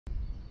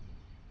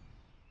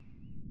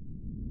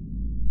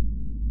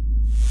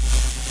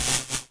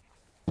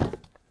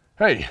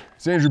Hey,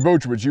 it's Andrew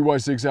Bocher with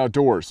GY6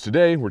 Outdoors.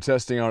 Today we're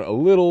testing out a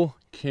little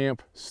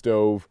camp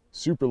stove,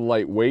 super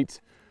lightweight,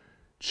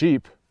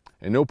 cheap,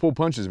 and no pull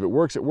punches. If it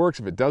works, it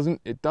works. If it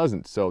doesn't, it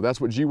doesn't. So that's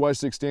what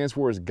GY6 stands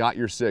for, is got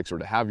your six, or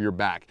to have your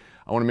back.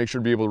 I want to make sure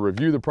to be able to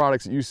review the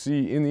products that you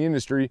see in the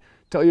industry,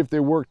 tell you if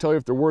they work, tell you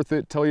if they're worth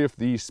it, tell you if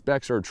the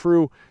specs are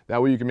true.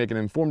 That way you can make an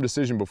informed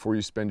decision before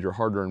you spend your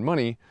hard-earned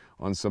money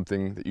on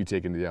something that you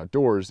take into the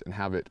outdoors and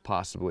have it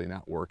possibly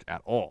not work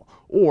at all.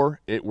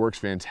 Or it works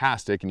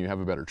fantastic and you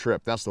have a better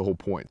trip. That's the whole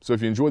point. So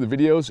if you enjoy the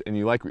videos and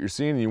you like what you're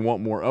seeing and you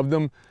want more of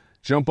them,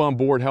 jump on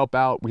board, help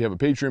out. We have a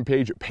Patreon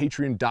page at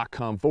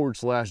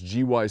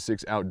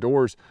patreon.com/GY6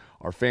 Outdoors.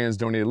 Our fans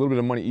donate a little bit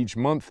of money each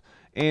month,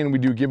 and we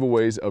do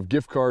giveaways of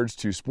gift cards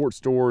to sports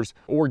stores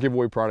or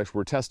giveaway products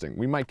we're testing.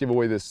 We might give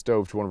away this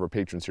stove to one of our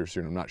patrons here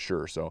soon, I'm not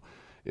sure. So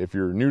if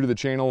you're new to the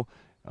channel,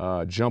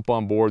 jump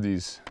on board.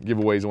 These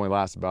giveaways only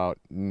last about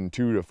 2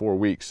 to 4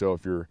 weeks. So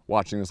if you're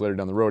watching this later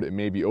down the road, it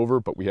may be over,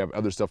 but we have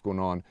other stuff going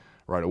on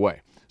right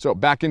away. So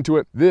back into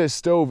it. This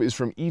stove is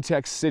from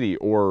Etex City,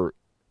 or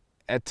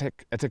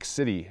Etex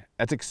City.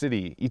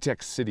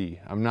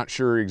 I'm not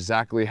sure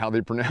exactly how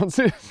they pronounce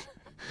it.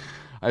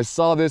 I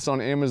saw this on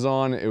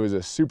Amazon. It was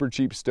a super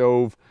cheap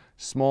stove,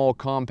 small,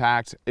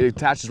 compact. It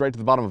attaches right to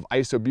the bottom of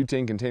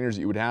isobutane containers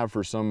that you would have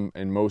for some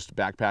and most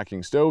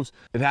backpacking stoves.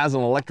 It has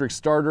an electric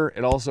starter.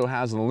 It also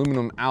has an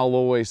aluminum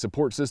alloy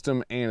support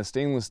system and a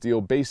stainless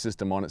steel base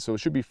system on it, so it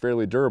should be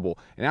fairly durable.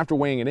 And after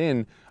weighing it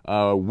in,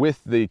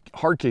 with the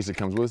hard case it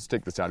comes with, let's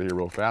take this out of here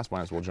real fast,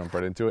 might as well jump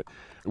right into it.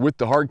 With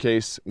the hard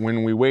case,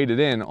 when we weighed it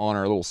in on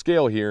our little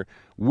scale here,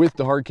 with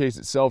the hard case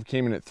itself,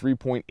 came in at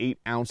 3.8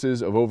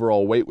 ounces of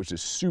overall weight, which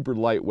is super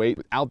lightweight.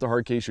 Without the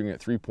hard case, you're gonna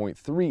get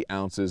 3.3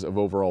 ounces of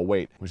overall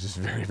weight, which is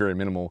very, very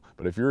minimal.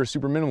 But if you're a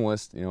super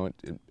minimalist, you know,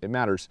 it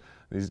matters.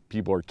 These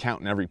people are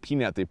counting every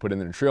peanut they put in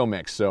their trail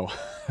mix, so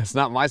it's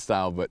not my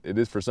style, but it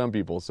is for some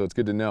people, so it's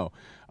good to know.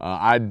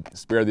 I'd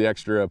spare the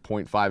extra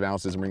 0.5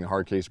 ounces and bring the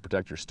hard case to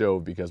protect your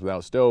stove, because without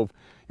a stove,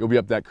 you'll be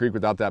up that creek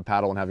without that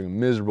paddle and having a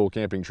miserable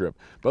camping trip.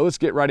 But let's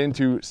get right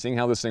into seeing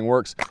how this thing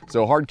works.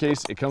 So hard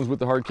case, it comes with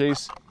the hard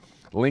case.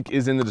 The link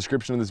is in the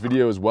description of this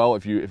video as well.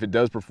 If it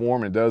does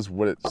perform and it does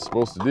what it's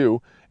supposed to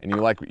do, and you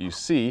like what you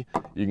see,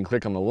 you can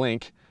click on the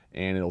link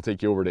and it'll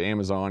take you over to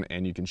Amazon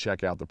and you can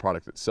check out the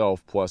product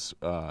itself. Plus,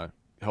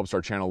 helps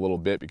our channel a little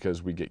bit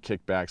because we get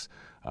kickbacks,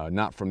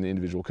 not from the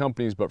individual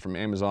companies, but from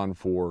Amazon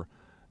for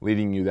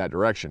leading you that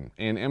direction.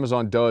 And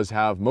Amazon does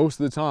have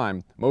most of the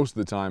time,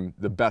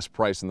 the best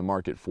price in the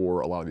market for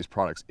a lot of these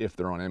products if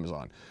they're on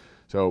Amazon.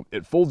 So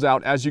it folds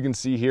out, as you can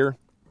see here.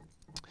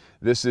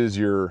 This is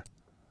your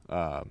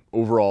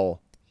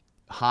overall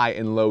high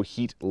and low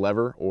heat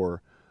lever,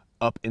 or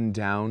up and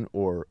down,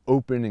 or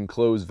open and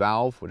close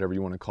valve, whatever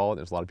you want to call it.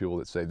 There's a lot of people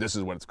that say this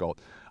is what it's called.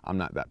 I'm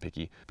not that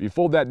picky. But you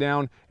fold that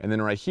down, and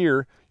then right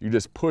here, you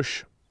just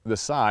push the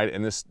side,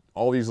 and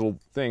all these little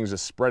things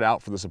just spread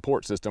out for the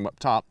support system up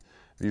top.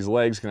 These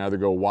legs can either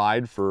go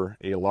wide for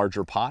a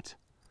larger pot,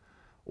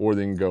 or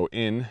they can go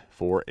in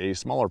for a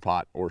smaller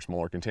pot or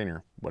smaller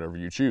container, whatever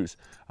you choose.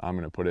 I'm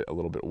gonna put it a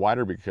little bit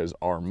wider because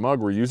our mug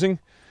we're using,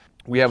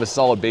 we have a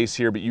solid base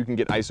here, but you can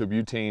get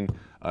isobutane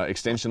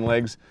extension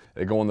legs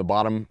that go on the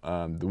bottom.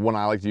 The one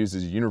I like to use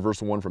is a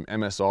universal one from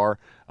MSR.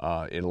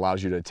 It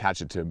allows you to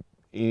attach it to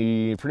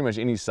pretty much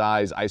any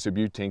size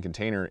isobutane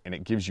container, and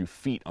it gives you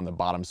feet on the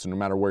bottom, so no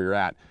matter where you're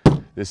at,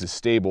 this is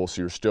stable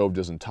so your stove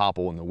doesn't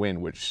topple in the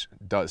wind, which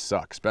does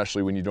suck,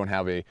 especially when you don't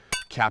have a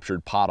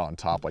captured pot on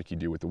top like you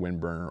do with the wind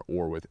burner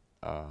or with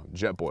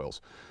jet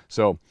boils.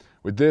 So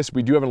with this,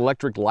 we do have an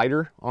electric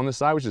lighter on the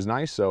side, which is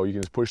nice, so you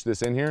can just push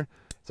this in here.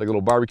 It's like a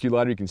little barbecue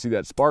lighter. You can see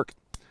that spark.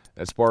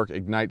 That spark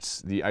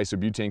ignites the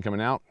isobutane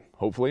coming out,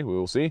 hopefully, we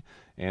will see.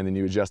 And then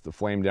you adjust the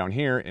flame down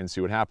here and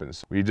see what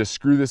happens. We just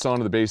screw this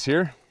onto the base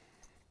here,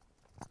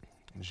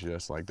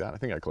 just like that. I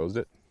think I closed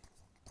it.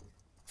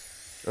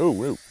 Oh,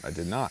 whoa, I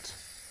did not.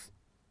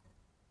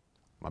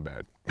 My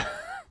bad.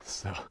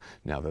 So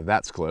now that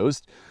that's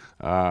closed,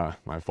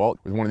 my fault.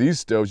 With one of these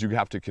stoves, you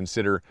have to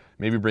consider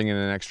maybe bringing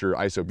an extra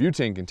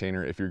isobutane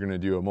container if you're gonna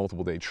do a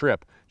multiple day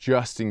trip,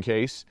 just in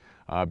case,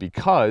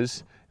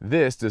 because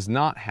this does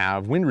not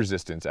have wind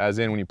resistance, as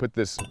in when you put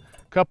this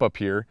cup up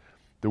here,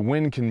 the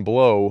wind can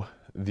blow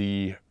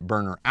the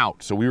burner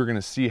out. So we were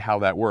gonna see how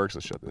that works.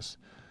 Let's shut this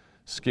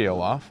scale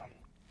off.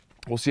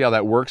 We'll see how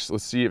that works.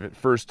 Let's see if it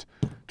first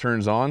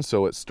turns on.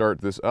 So let's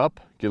start this up,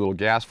 get a little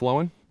gas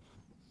flowing.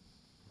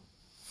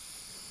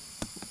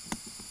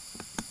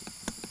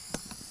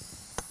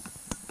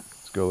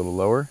 Let's go a little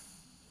lower.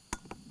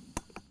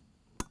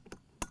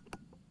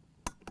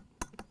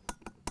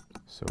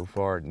 So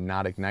far,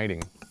 not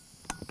igniting.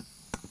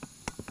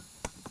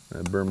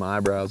 I'm gonna burn my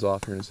eyebrows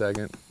off here in a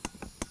second.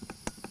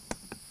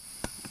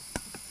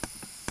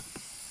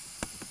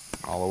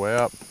 All the way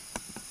up.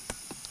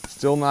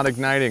 Still not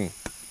igniting.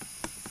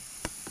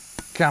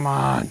 Come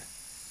on.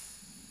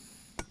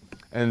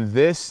 And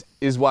this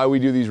is why we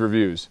do these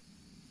reviews.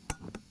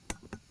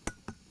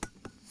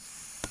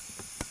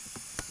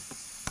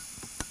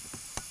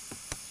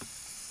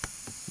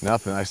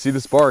 Nothing. I see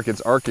the spark.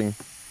 It's arcing.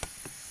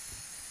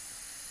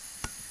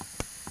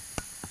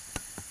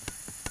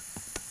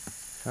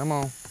 Come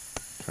on.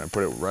 Trying to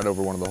put it right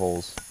over one of the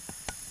holes.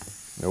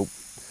 Nope.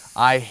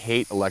 I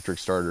hate electric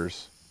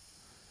starters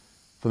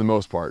for the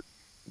most part.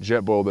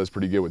 JetBoil does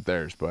pretty good with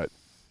theirs, but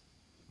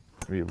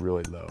be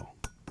really low.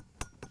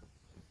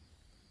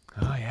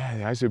 Oh yeah,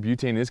 the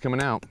isobutane is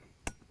coming out,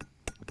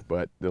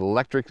 but the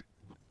electric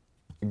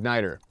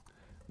igniter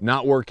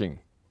not working.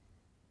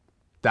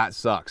 That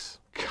sucks.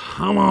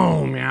 Come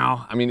on,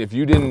 meow. I mean, if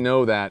you didn't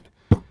know that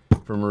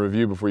from a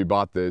review before you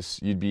bought this,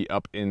 you'd be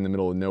up in the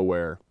middle of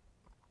nowhere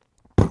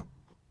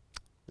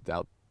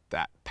without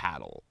that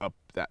paddle up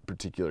that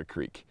particular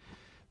creek.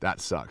 That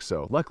sucks.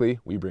 So luckily,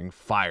 we bring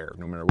fire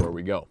no matter where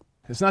we go.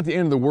 It's not the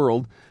end of the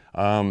world.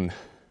 To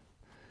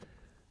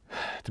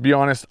be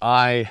honest,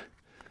 I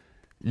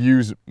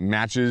use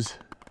matches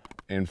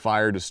and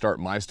fire to start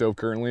my stove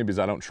currently because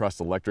I don't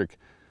trust electric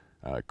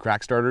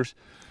crack starters.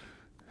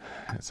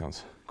 That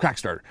sounds crack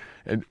starter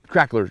and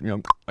crackler, you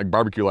know, like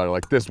barbecue lighter,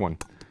 like this one.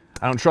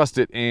 I don't trust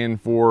it,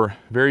 and for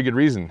very good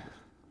reason.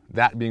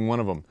 That being one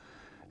of them.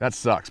 That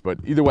sucks, but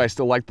either way, I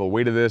still like the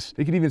weight of this.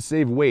 It could even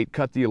save weight,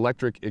 cut the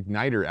electric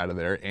igniter out of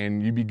there,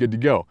 and you'd be good to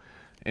go.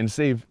 And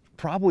save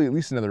probably at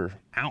least another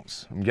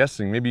ounce, I'm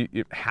guessing, maybe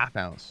 ½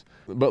 ounce.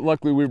 But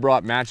luckily we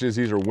brought matches.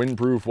 These are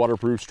windproof,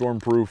 waterproof,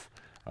 stormproof.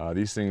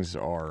 These things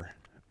are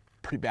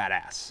pretty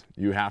badass.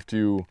 You have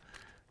to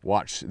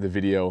watch the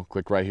video,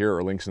 click right here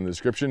or links in the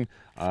description.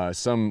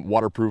 Some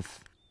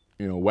waterproof,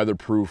 you know,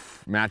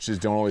 weatherproof matches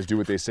don't always do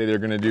what they say they're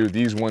gonna do.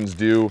 These ones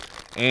do,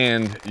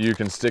 and you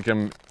can stick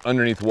them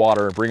underneath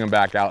water, bring them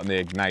back out, and they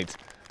ignite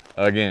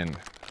again.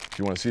 If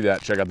you wanna see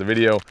that, check out the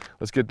video.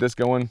 Let's get this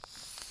going.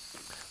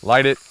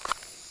 Light it.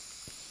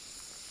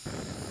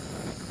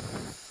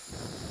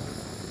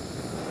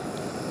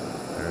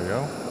 There you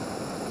go.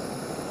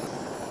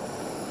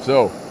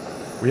 So,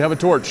 we have a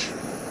torch.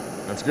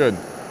 That's good.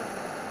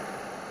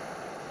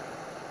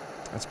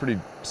 That's pretty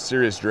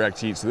serious direct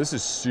heat. So this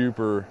is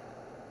super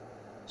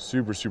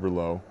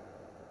low.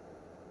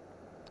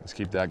 Let's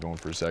keep that going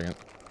for a second.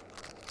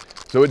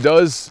 So it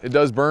does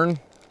burn.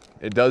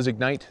 It does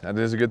ignite. That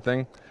is a good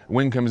thing.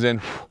 Wind comes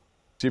in.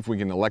 See if we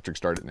can electric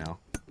start it now.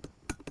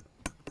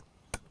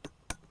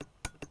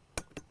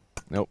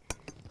 Nope,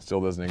 still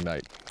doesn't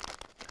ignite.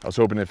 I was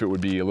hoping if it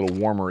would be a little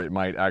warmer, it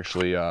might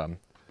actually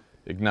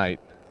ignite,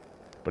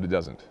 but it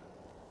doesn't.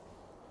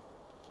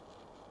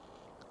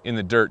 In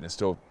the dirt, and it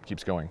still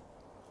keeps going.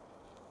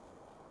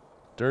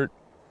 Dirt,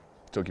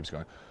 still keeps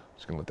going.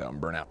 Just gonna let that one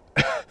burn out.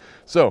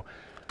 So,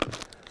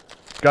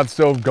 got the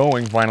stove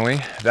going finally.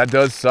 That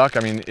does suck.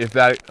 I mean, if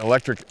that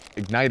electric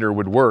igniter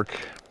would work,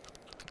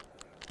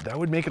 that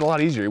would make it a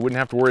lot easier. You wouldn't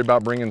have to worry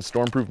about bringing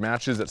stormproof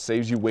matches. That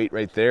saves you weight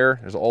right there.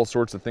 There's all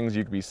sorts of things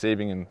you could be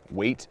saving in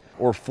weight.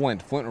 Or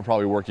flint. Flint would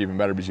probably work even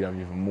better because you have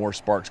even more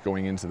sparks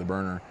going into the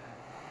burner.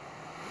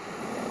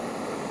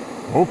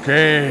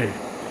 Okay.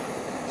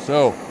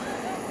 So,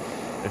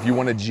 if you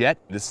want a jet,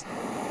 this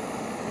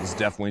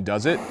definitely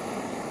does it.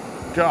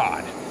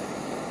 God.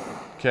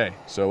 Okay,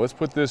 so let's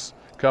put this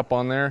cup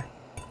on there.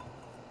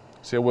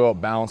 See how well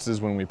it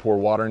balances when we pour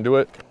water into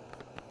it.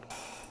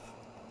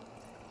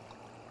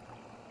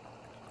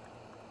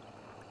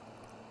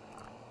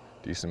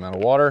 Decent amount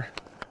of water.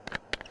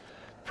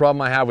 The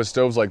problem I have with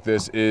stoves like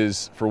this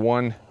is, for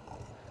one,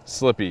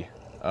 slippy.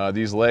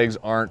 These legs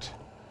aren't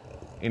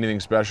anything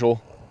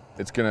special.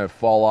 It's gonna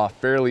fall off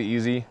fairly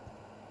easy.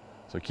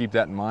 So keep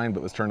that in mind,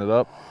 but let's turn it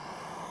up.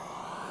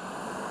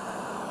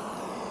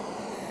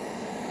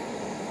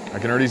 I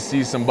can already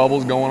see some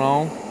bubbles going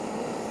on.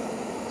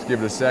 Let's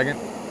give it a second.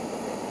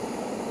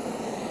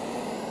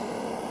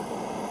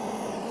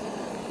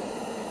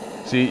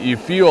 See, you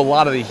feel a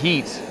lot of the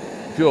heat.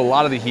 You feel a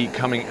lot of the heat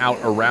coming out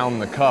around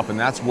the cup, and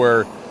that's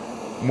where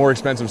more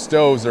expensive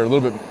stoves that are a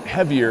little bit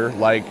heavier,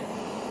 like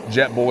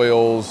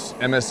JetBoils,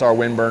 MSR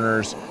wind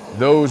burners,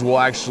 those will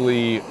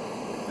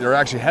they're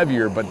actually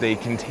heavier, but they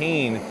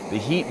contain the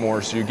heat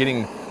more, so you're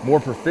getting more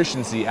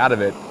proficiency out of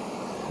it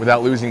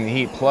without losing the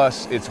heat.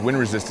 Plus, it's wind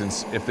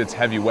resistance if it's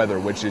heavy weather,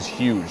 which is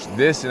huge.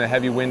 This, in a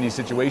heavy windy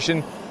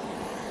situation,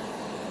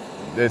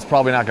 it's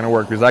probably not gonna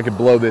work because I could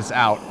blow this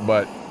out,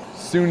 but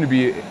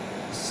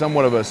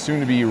somewhat of a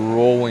soon-to-be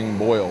rolling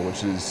boil,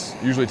 which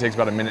usually takes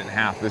about 1.5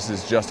 minutes. This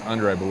is just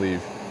under, I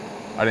believe.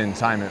 I didn't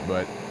time it,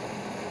 but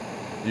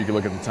you can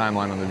look at the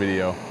timeline on the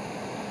video.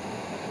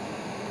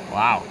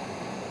 Wow.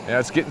 Yeah,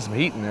 it's getting some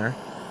heat in there.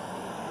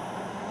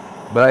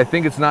 But I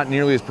think it's not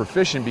nearly as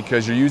proficient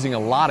because you're using a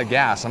lot of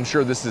gas. I'm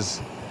sure this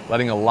is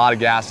letting a lot of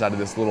gas out of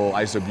this little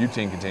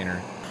isobutane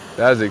container.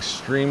 That is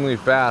extremely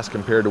fast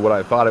compared to what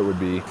I thought it would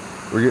be.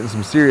 We're getting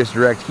some serious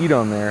direct heat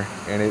on there,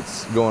 and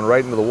it's going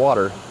right into the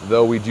water,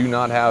 though we do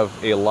not have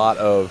a lot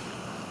of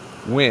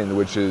wind,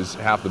 which is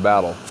half the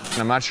battle. And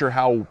I'm not sure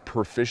how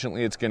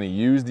proficiently it's gonna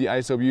use the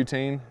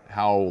isobutane,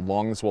 how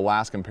long this will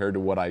last compared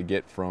to what I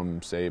get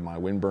from, say, my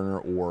wind burner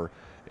or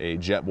a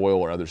JetBoil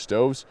or other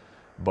stoves,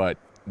 but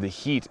the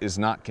heat is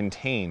not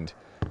contained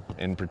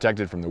and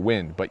protected from the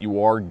wind, but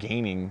you are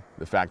gaining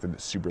the fact that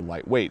it's super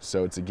lightweight,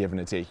 so it's a give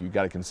and a take. You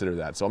got to consider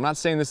that. So I'm not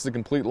saying this is a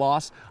complete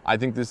loss. I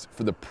think this,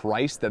 for the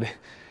price that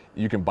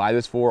you can buy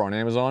this for on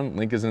Amazon,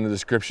 link is in the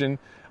description,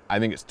 I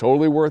think it's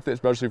totally worth it,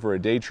 especially for a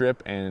day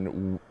trip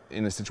and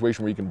in a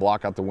situation where you can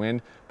block out the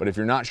wind. But if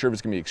you're not sure if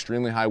it's gonna be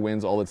extremely high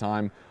winds all the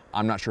time,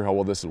 I'm not sure how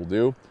well this will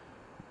do.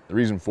 The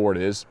reason for it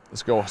is,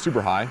 let's go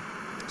super high,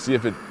 see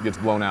if it gets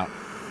blown out.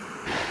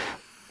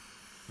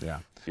 Yeah,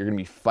 you're gonna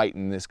be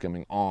fighting this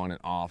coming on and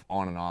off,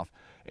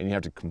 and you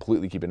have to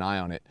completely keep an eye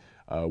on it.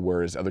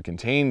 Whereas other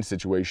contained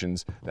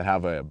situations that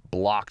have a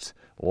blocked,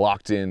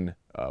 locked-in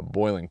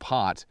boiling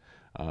pot,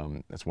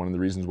 that's one of the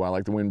reasons why I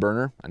like the wind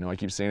burner. I know I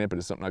keep saying it, but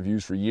it's something I've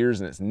used for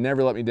years and it's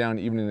never let me down,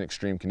 even in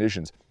extreme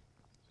conditions.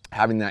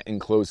 Having that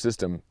enclosed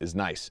system is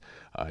nice.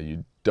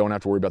 You don't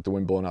have to worry about the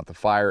wind blowing out the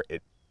fire.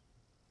 It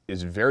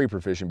is very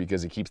proficient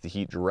because it keeps the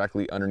heat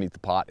directly underneath the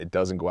pot. It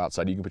doesn't go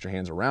outside. You can put your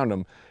hands around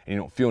them and you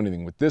don't feel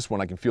anything. With this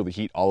one, I can feel the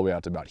heat all the way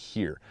out to about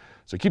here.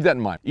 So keep that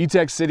in mind.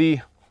 E-Tech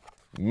City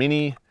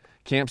mini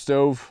camp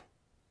stove.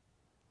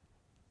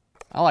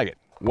 I like it.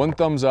 1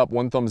 thumbs up,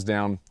 1 thumbs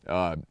down.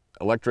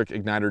 Electric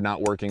igniter not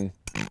working,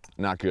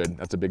 not good.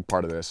 That's a big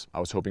part of this.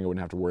 I was hoping I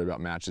wouldn't have to worry about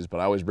matches, but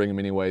I always bring them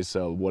anyway,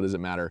 so what does it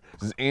matter?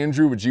 This is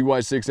Andrew with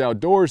GY6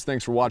 Outdoors.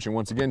 Thanks for watching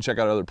once again. Check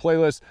out other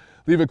playlists.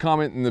 Leave a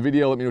comment in the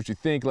video. Let me know what you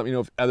think. Let me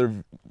know if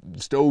other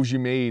stoves you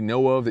may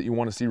know of that you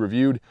want to see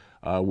reviewed.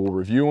 We'll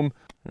review them.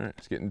 All right,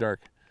 it's getting dark.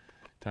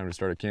 Time to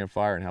start a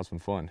campfire and have some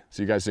fun.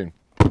 See you guys soon.